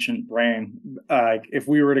our ancient brain. If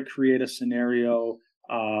we were to create a scenario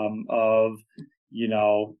of, you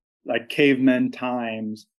know, like cavemen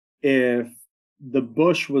times, if the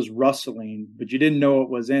bush was rustling but you didn't know what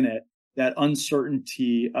was in it, that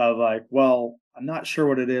uncertainty of like, well, I'm not sure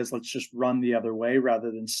what it is, let's just run the other way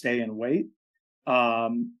rather than stay and wait.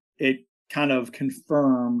 It kind of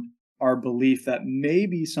confirmed our belief that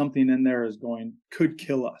maybe something in there is going could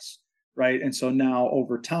kill us, right? And so now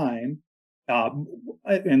over time,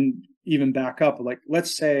 and even back up, like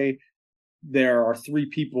let's say there are three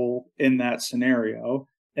people in that scenario,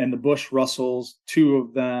 and the bush rustles. Two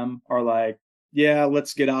of them are like, "Yeah,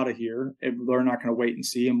 let's get out of here." They're not going to wait and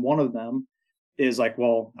see, and one of them is like,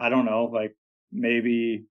 "Well, I don't know, like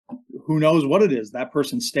maybe." Who knows what it is? That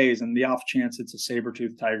person stays, and the off chance it's a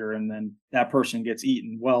saber-toothed tiger, and then that person gets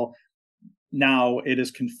eaten. Well, now it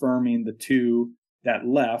is confirming the two that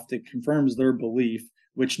left. It confirms their belief,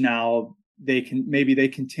 which now they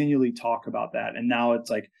continually talk about that, and now it's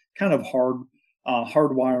like kind of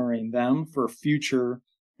hardwiring them for future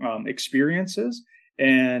experiences.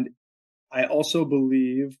 And I also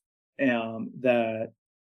believe that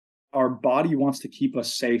our body wants to keep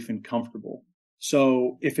us safe and comfortable.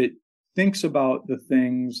 So if it thinks about the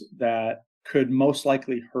things that could most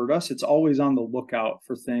likely hurt us, it's always on the lookout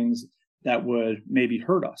for things that would maybe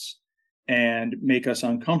hurt us and make us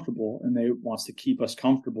uncomfortable, and they wants to keep us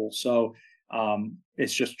comfortable. So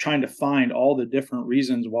it's just trying to find all the different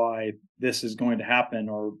reasons why this is going to happen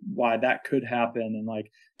or why that could happen, and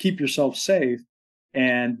like keep yourself safe.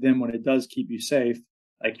 And then when it does keep you safe,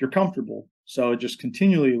 like you're comfortable. So it just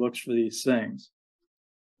continually looks for these things.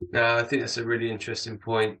 No, I think that's a really interesting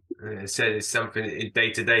point. I said it's something in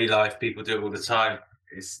day-to-day life people do it all the time.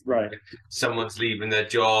 It's, Right. someone's leaving their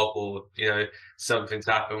job, or something's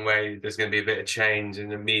happened where there's going to be a bit of change, and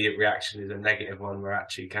the immediate reaction is a negative one. Where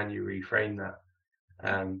actually, can you reframe that?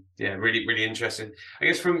 Yeah, really, really interesting. I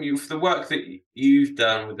guess from you, for the work that you've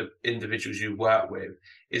done with the individuals you work with,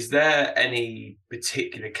 is there any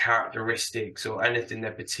particular characteristics or anything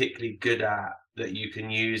they're particularly good at that you can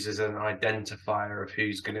use as an identifier of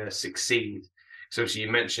who's going to succeed? So obviously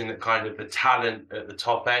you mentioned that kind of the talent at the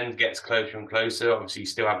top end gets closer and closer. Obviously you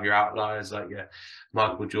still have your outliers like your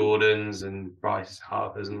Michael Jordans and Bryce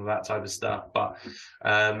Harpers and all that type of stuff. But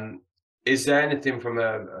is there anything from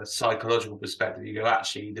a psychological perspective you go,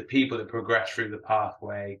 actually, the people that progress through the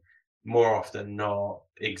pathway more often than not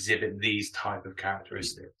exhibit these type of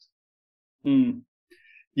characteristics? Mm.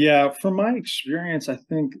 Yeah, from my experience, I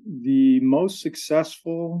think the most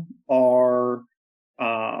successful are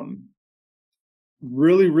um,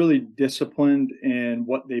 really, really disciplined in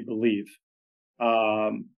what they believe.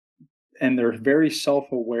 Um, and they're very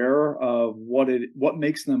self-aware of what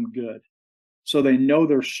makes them good. So they know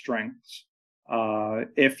their strengths.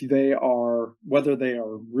 If they are, whether they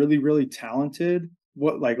are really, really talented,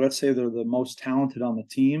 like let's say they're the most talented on the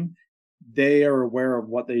team, they are aware of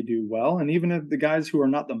what they do well. And even if the guys who are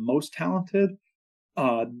not the most talented,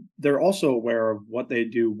 uh, they're also aware of what they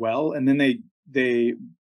do well, and then they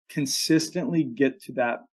consistently get to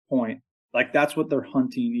that point. Like that's what they're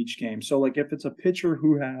hunting each game. So like if it's a pitcher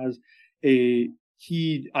who has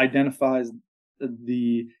he identifies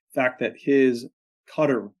the fact that his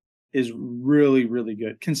cutter is really, really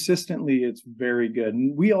good. Consistently, it's very good.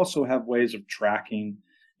 And we also have ways of tracking,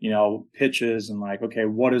 pitches and like, okay,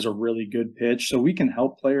 what is a really good pitch? So we can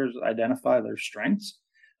help players identify their strengths.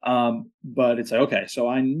 But it's like, okay, so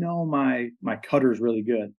I know my cutter is really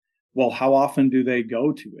good. Well, how often do they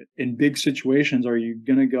go to it? In big situations, are you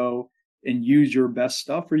going to go and use your best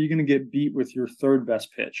stuff, or are you going to get beat with your third best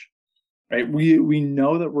pitch? Right? We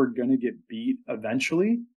know that we're going to get beat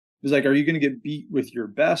eventually. It's like, are you going to get beat with your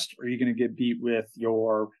best, or are you going to get beat with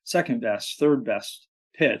your second best, third best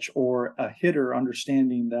pitch, or a hitter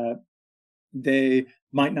understanding that they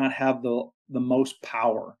might not have the most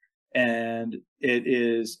power, and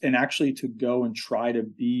actually to go and try to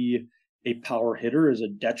be a power hitter is a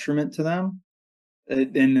detriment to them.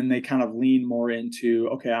 And then they kind of lean more into,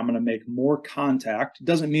 okay, I'm going to make more contact.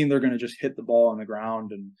 Doesn't mean they're going to just hit the ball on the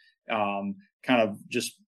ground and kind of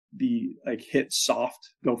just be like hit soft,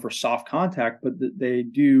 go for soft contact, but they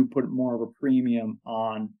do put more of a premium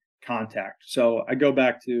on contact. So I go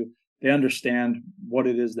back to they understand what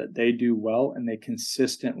it is that they do well, and they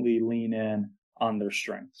consistently lean in on their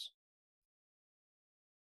strengths.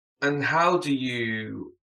 And how do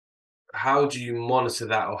you monitor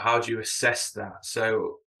that, or how do you assess that?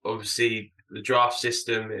 So obviously the draft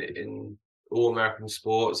system in all American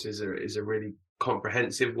sports is a really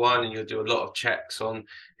comprehensive one, and you'll do a lot of checks on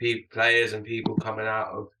players and people coming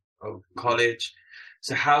out of college.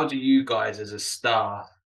 So how do you guys as a staff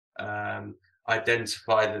um,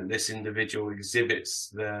 identify that this individual exhibits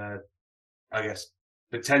the, I guess,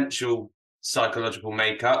 potential psychological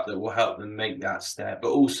makeup that will help them make that step, but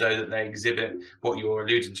also that they exhibit what you're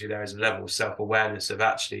alluding to there as a level of self-awareness of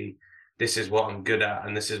actually, this is what I'm good at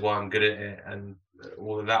and this is why I'm good at it, and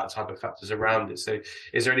all of that type of factors around it. So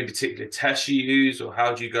is there any particular tests you use, or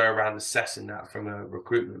how do you go around assessing that from a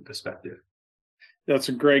recruitment perspective? That's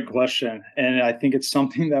a great question, and I think it's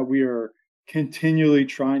something that we are continually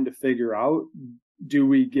trying to figure out. Do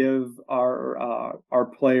we give our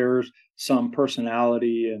players some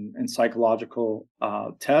personality and psychological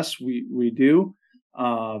tests? We do,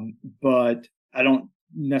 but I don't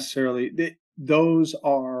necessarily. Those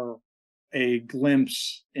are a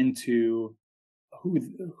glimpse into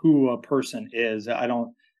who a person is. I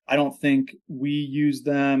don't think we use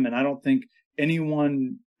them, and I don't think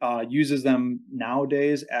anyone uses them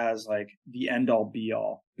nowadays as like the end all be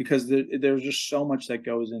all, because there's just so much that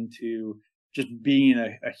goes into just being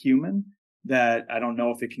a human, that I don't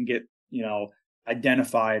know if it can get,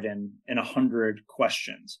 identified in 100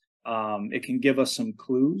 questions. It can give us some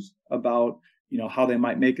clues about, how they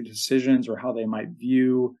might make decisions, or how they might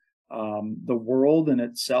view the world in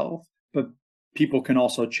itself. But people can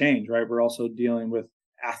also change, right? We're also dealing with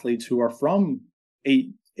athletes who are from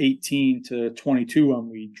 18 to 22 when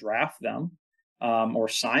we draft them, or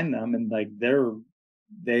sign them, and like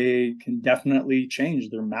they can definitely change.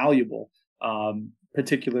 They're malleable,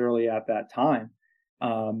 particularly at that time.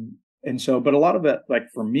 And so, but a lot of it, like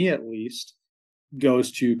for me at least,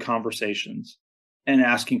 goes to conversations and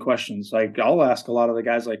asking questions. Like I'll ask a lot of the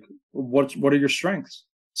guys, like, what are your strengths?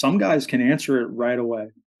 Some guys can answer it right away,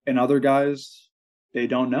 and other guys, they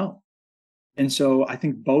don't know. And so I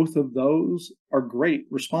think both of those are great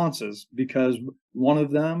responses, because one of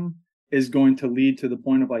them is going to lead to the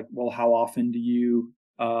point of like, well, how often do you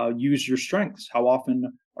use your strengths? How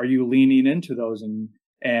often are you leaning into those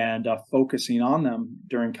and focusing on them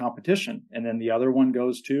during competition? And then the other one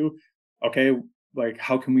goes to, okay, like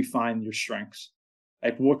how can we find your strengths?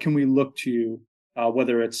 Like what can we look to,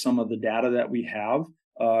 whether it's some of the data that we have,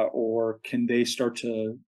 or can they start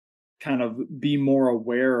to kind of be more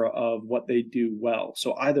aware of what they do well?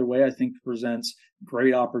 So either way, I think presents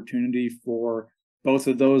great opportunity for both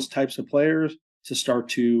of those types of players to start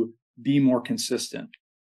to be more consistent.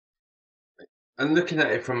 And looking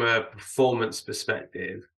at it from a performance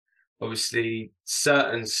perspective, obviously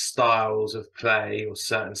certain styles of play, or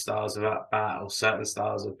certain styles of at bat, or certain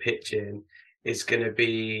styles of pitching is going to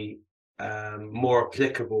be more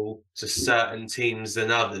applicable to certain teams than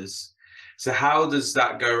others. So how does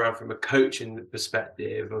that go around from a coaching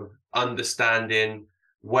perspective of understanding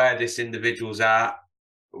where this individual's at,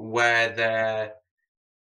 where their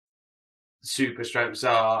super strengths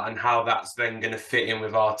are, and how that's then going to fit in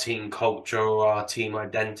with our team culture or our team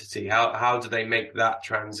identity? How do they make that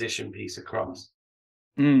transition piece across?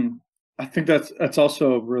 Mm. I think that's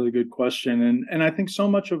also a really good question, and I think so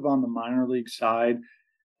much of on the minor league side,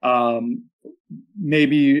 um,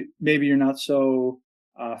 maybe you're not so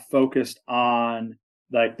focused on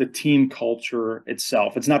like the team culture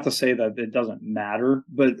itself. It's not to say that it doesn't matter,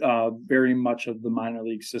 but very much of the minor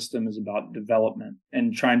league system is about development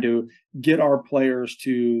and trying to get our players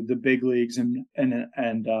to the big leagues, and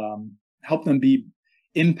help them be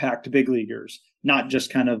impact big leaguers, not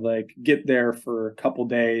just kind of like get there for a couple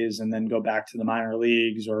days and then go back to the minor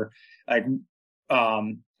leagues. Or like,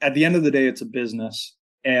 at the end of the day, it's a business,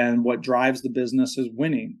 and what drives the business is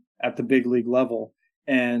winning at the big league level.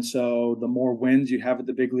 And so the more wins you have at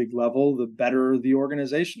the big league level, the better the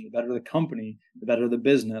organization, the better the company, the better the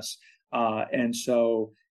business. And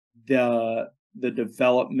so the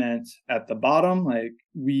development at the bottom, like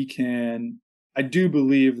I do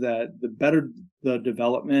believe that the better the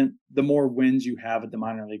development, the more wins you have at the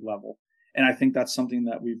minor league level. And I think that's something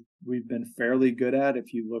that we've been fairly good at.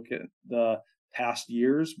 If you look at the past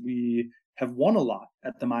years, we have won a lot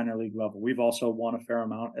at the minor league level. We've also won a fair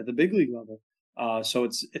amount at the big league level. So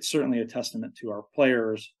it's certainly a testament to our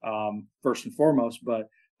players, first and foremost, but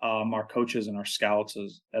our coaches and our scouts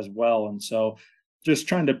as well. And so just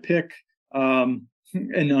trying to pick and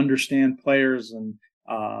understand players, and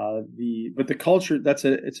but the culture,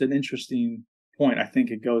 it's an interesting point. I think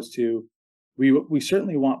it goes to we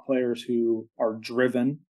certainly want players who are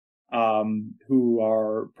driven, who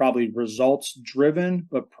are probably results driven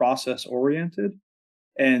but process oriented.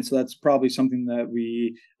 And so that's probably something that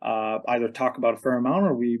we either talk about a fair amount,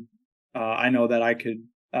 or I know that I could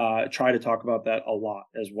try to talk about that a lot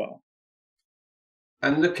as well.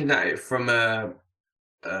 And looking at it from a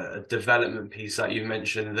development piece like you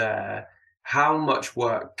mentioned there, how much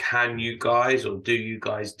work can you guys or do you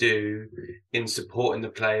guys do in supporting the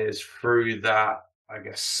players through that, I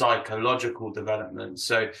guess, psychological development?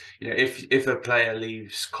 So, if a player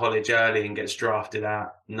leaves college early and gets drafted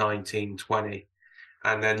at 19, 20,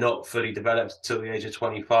 and they're not fully developed until the age of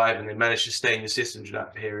 25 and they manage to stay in the system during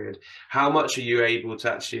that period, how much are you able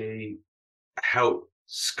to actually help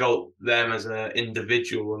sculpt them as an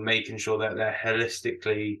individual and making sure that they're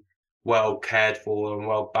holistically well cared for and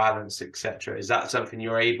well balanced, etc.? Is that something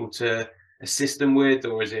you're able to assist them with,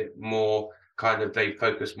 or is it more kind of they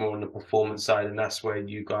focus more on the performance side and that's where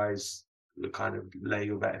you guys kind of lay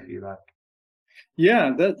your bet, if you like?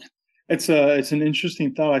 Yeah, that it's an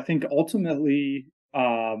interesting thought. I think ultimately,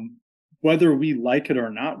 whether we like it or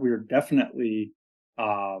not, we are definitely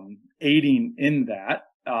aiding in that.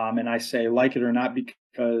 And I say like it or not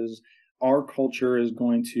because our culture is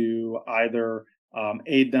going to either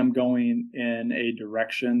aid them going in a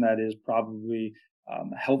direction that is probably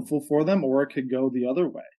helpful for them, or it could go the other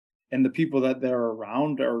way. And the people that they're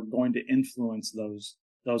around are going to influence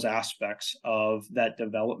those aspects of that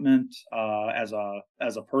development as a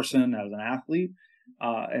person, as an athlete.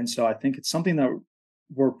 And so I think it's something that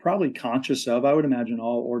we're probably conscious of. I would imagine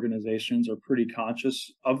all organizations are pretty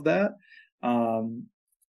conscious of that.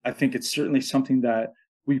 I think it's certainly something that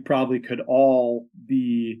we probably could all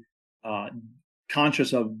be uh,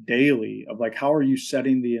 conscious of daily, of like, how are you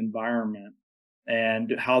setting the environment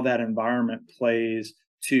and how that environment plays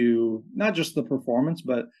to not just the performance,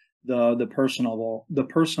 but the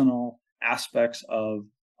personal aspects of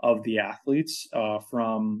the athletes,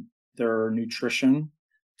 from their nutrition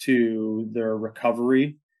to their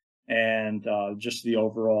recovery and just the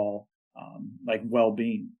overall like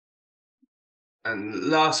well-being. And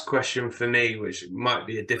last question for me, which might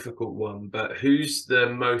be a difficult one, but who's the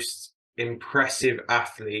most impressive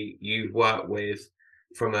athlete you've worked with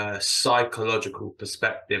from a psychological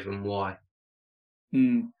perspective and why?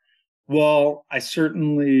 Hmm. Well, I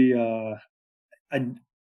certainly I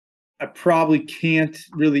I probably can't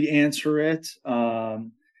really answer it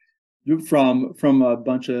from a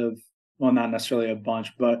bunch of, well, not necessarily a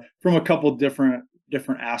bunch, but from a couple different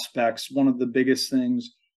aspects. One of the biggest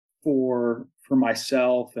things for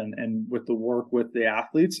myself and with the work with the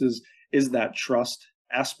athletes is that trust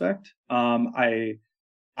aspect. I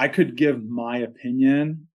could give my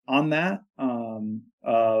opinion on that,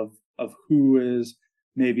 of who is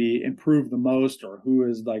maybe improved the most or who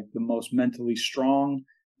is like the most mentally strong,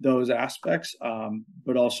 those aspects,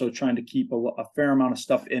 but also trying to keep a fair amount of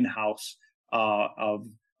stuff in house of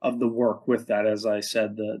the work with that. As I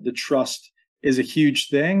said, the trust is a huge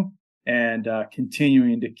thing, and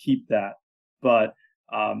continuing to keep that. But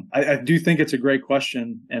I do think it's a great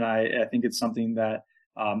question, and I think it's something that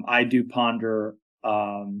I do ponder,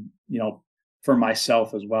 for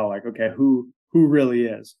myself as well. Like, okay, who really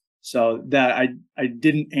is? So that I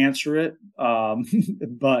didn't answer it,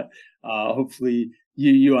 but hopefully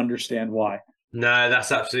you understand why. No,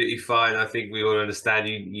 that's absolutely fine. I think we all understand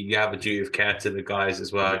you have a duty of care to the guys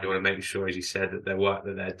as well. You want to make sure, as you said, that their work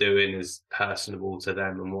that they're doing is personable to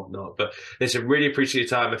them and whatnot. But listen, really appreciate your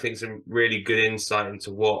time. I think some really good insight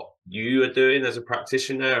into what you are doing as a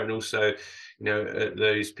practitioner, and also,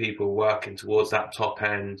 those people working towards that top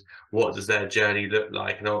end. What does their journey look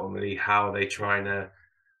like, and ultimately, how are they trying to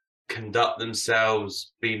conduct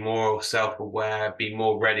themselves, be more self-aware, be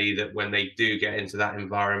more ready that when they do get into that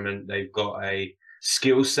environment, they've got a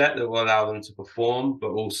skill set that will allow them to perform,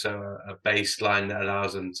 but also a baseline that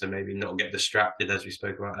allows them to maybe not get distracted, as we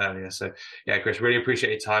spoke about earlier. So, yeah, Kris, really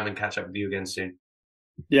appreciate your time and catch up with you again soon.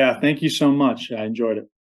 Yeah, thank you so much. I enjoyed it.